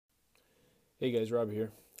Hey guys, Rob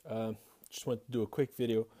here. Just wanted to do a quick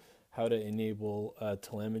video how to enable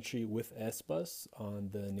telemetry with sbus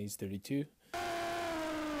on the Naze32.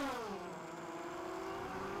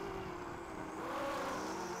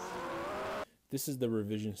 This is the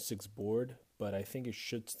revision 6 board, but I think it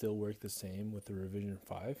should still work the same with the revision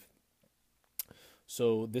 5.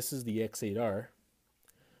 So this is the X8R.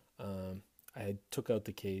 I took out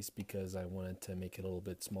the case because I wanted to make it a little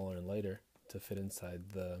bit smaller and lighter to fit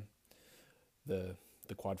inside the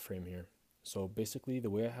quad frame here. So basically the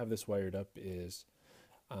way I have this wired up is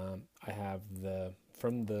I have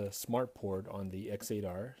from the smart port on the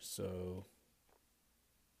X8R, so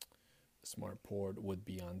the smart port would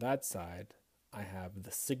be on that side. I have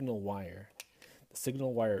the signal wire. The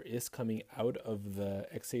signal wire is coming out of the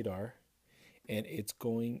X8R and it's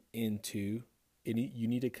going into you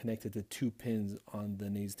need to connect it to 2 pins on the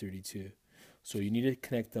Naze32. So you need to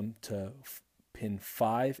connect them to pin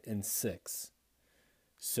 5 and 6.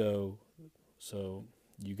 So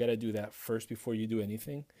you got to do that first before you do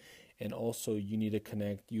anything. And also you need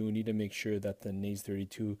to make sure that the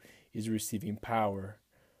Naze32 is receiving power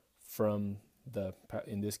from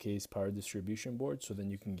in this case, power distribution board. So then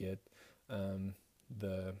you can get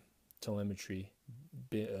the telemetry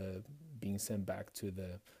being sent back to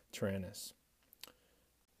the taranis.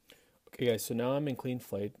 Okay guys, so now I'm in clean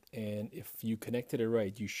flight, and if you connected it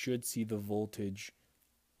right, you should see the voltage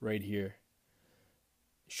right here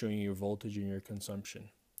showing your voltage and your consumption.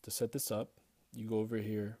 To set this up, you go over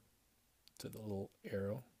here to the little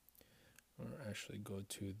arrow, or actually go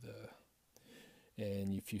to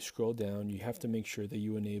and if you scroll down, you have to make sure that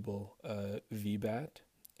you enable VBAT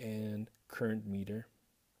and current meter,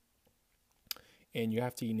 and you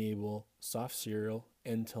have to enable soft serial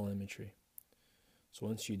and telemetry. So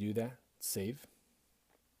once you do that, save.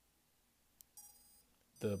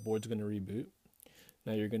 The board's going to reboot.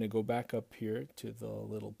 Now you're going to go back up here to the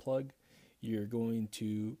little plug. You're going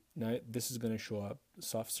to, now this is going to show up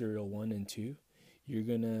soft serial 1 and 2. You're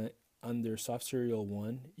going to, under soft serial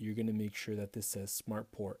 1, you're going to make sure that this says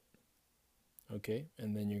smart port. Okay,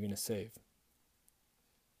 and then you're going to save.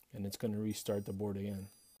 And it's going to restart the board again.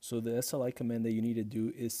 So the SLI command that you need to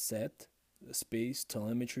do is set space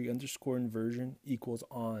telemetry underscore inversion equals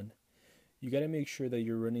on. You got to make sure that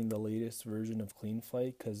you're running the latest version of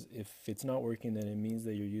CleanFlight, because if it's not working, then it means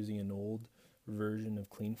that you're using an old version of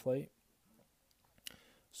CleanFlight.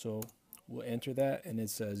 So we'll enter that, and it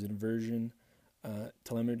says inversion,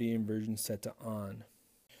 telemetry inversion set to on.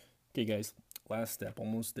 Okay guys, last step,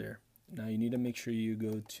 almost there. Now you need to make sure you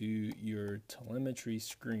go to your telemetry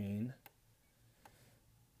screen.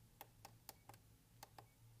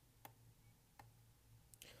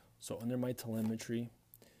 So under my telemetry,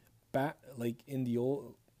 like in the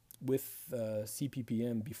old, with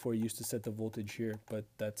CPPM, before you used to set the voltage here, but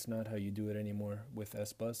that's not how you do it anymore with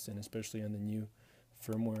sbus, and especially on the new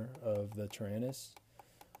firmware of the taranis.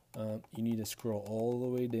 You need to scroll all the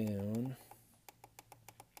way down,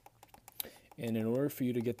 and in order for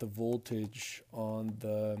you to get the voltage on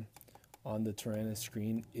the taranis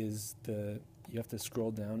screen, you have to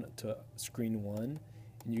scroll down to screen 1.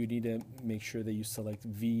 And you need to make sure that you select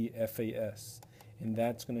VFAS, and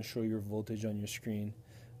that's going to show your voltage on your screen.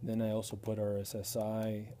 Then I also put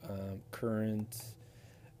RSSI, current,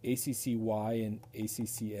 ACCY, and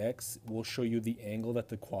ACCX will show you the angle that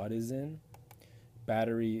the quad is in.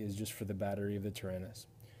 Battery is just for the battery of the taranis.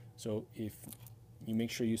 So if you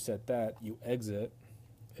make sure you set that, you exit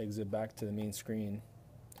back to the main screen.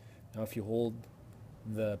 Now if you hold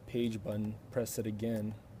the page button, press it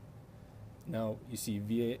again. Now you see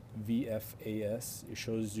VFAS, it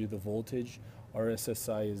shows you the voltage.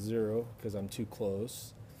 RSSI is 0 because I'm too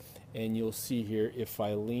close. And you'll see here, if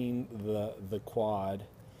I lean the quad,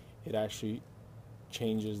 it actually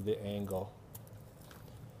changes the angle.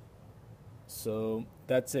 So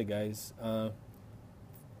that's it guys.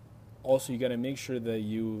 Also, you got to make sure that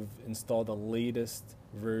you've installed the latest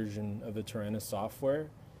version of the taranis software,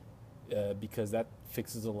 because that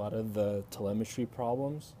fixes a lot of the telemetry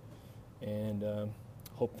problems. And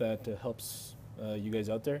hope that helps you guys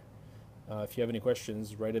out there. If you have any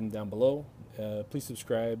questions, write them down below. Please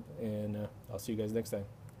subscribe, and I'll see you guys next time.